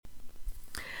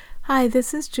Hi,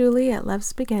 this is Julie at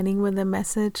Love's Beginning with a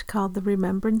message called The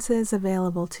Remembrances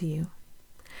Available to You.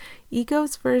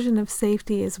 Ego's version of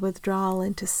safety is withdrawal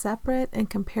into separate and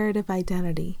comparative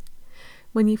identity.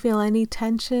 When you feel any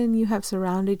tension, you have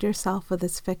surrounded yourself with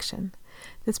this fiction,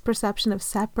 this perception of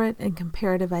separate and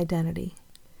comparative identity.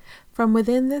 From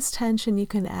within this tension, you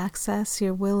can access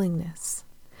your willingness.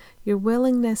 Your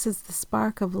willingness is the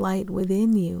spark of light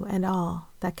within you and all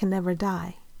that can never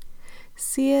die.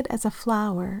 See it as a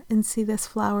flower and see this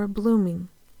flower blooming.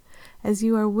 As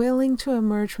you are willing to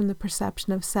emerge from the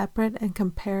perception of separate and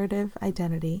comparative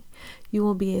identity, you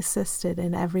will be assisted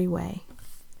in every way.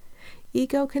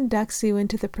 Ego conducts you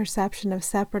into the perception of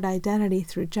separate identity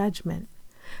through judgment.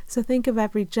 So think of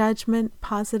every judgment,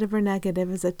 positive or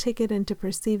negative, as a ticket into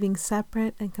perceiving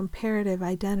separate and comparative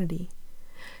identity.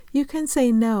 You can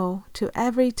say no to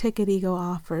every ticket ego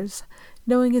offers,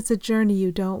 knowing it's a journey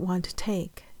you don't want to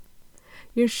take.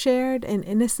 Your shared and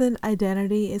innocent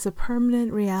identity is a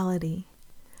permanent reality.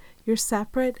 Your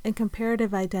separate and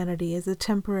comparative identity is a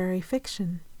temporary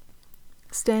fiction.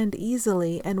 Stand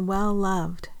easily and well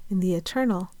loved in the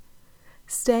eternal.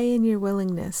 Stay in your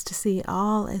willingness to see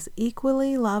all as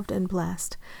equally loved and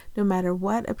blessed, no matter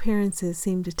what appearances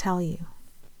seem to tell you.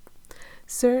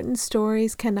 Certain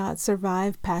stories cannot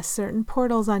survive past certain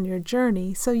portals on your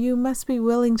journey, so you must be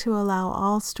willing to allow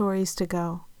all stories to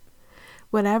go.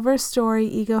 Whatever story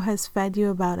ego has fed you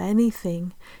about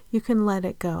anything, you can let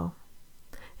it go.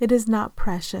 It is not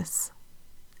precious.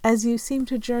 As you seem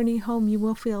to journey home, you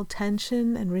will feel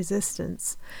tension and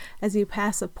resistance as you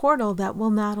pass a portal that will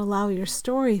not allow your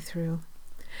story through.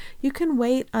 You can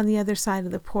wait on the other side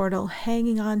of the portal,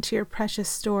 hanging on to your precious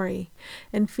story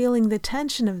and feeling the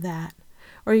tension of that,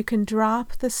 or you can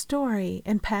drop the story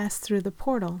and pass through the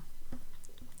portal.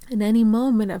 In any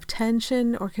moment of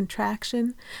tension or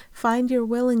contraction, find your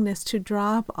willingness to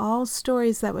drop all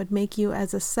stories that would make you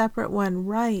as a separate one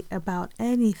right about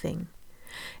anything.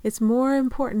 It's more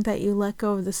important that you let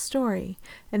go of the story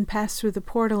and pass through the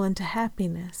portal into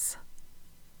happiness.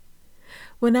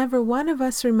 Whenever one of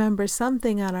us remembers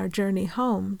something on our journey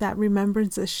home, that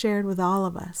remembrance is shared with all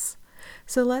of us.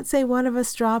 So let's say one of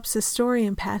us drops a story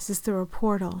and passes through a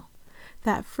portal.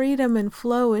 That freedom and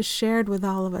flow is shared with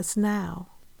all of us now.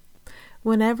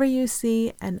 Whenever you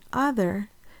see an other,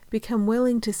 become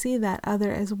willing to see that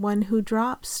other as one who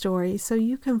drops stories so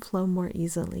you can flow more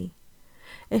easily.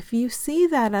 If you see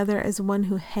that other as one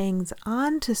who hangs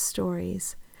on to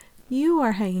stories, you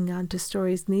are hanging on to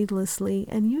stories needlessly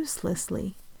and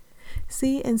uselessly.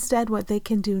 See instead what they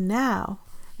can do now,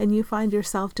 and you find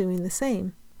yourself doing the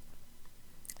same.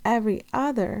 Every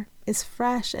other is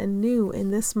fresh and new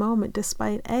in this moment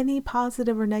despite any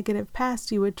positive or negative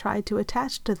past you would try to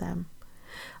attach to them.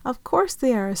 Of course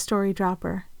they are a story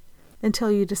dropper, until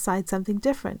you decide something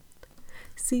different.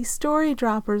 See story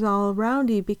droppers all around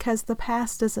you because the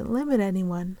past doesn't limit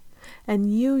anyone,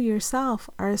 and you yourself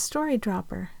are a story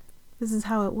dropper. This is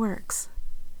how it works.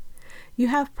 You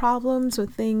have problems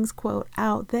with things, quote,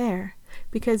 out there,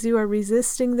 because you are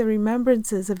resisting the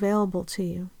remembrances available to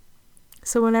you.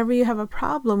 So whenever you have a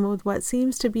problem with what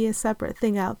seems to be a separate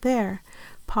thing out there,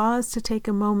 pause to take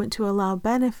a moment to allow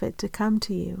benefit to come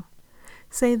to you.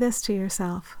 Say this to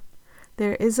yourself: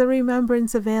 there is a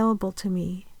remembrance available to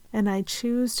me, and I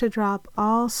choose to drop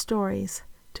all stories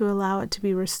to allow it to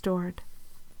be restored.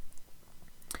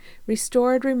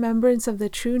 Restored remembrance of the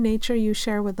true nature you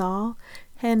share with all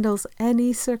handles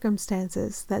any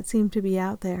circumstances that seem to be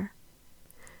out there.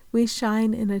 We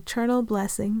shine in eternal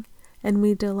blessing, and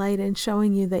we delight in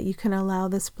showing you that you can allow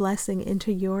this blessing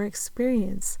into your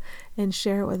experience and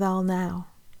share it with all now.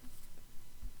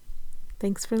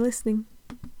 Thanks for listening.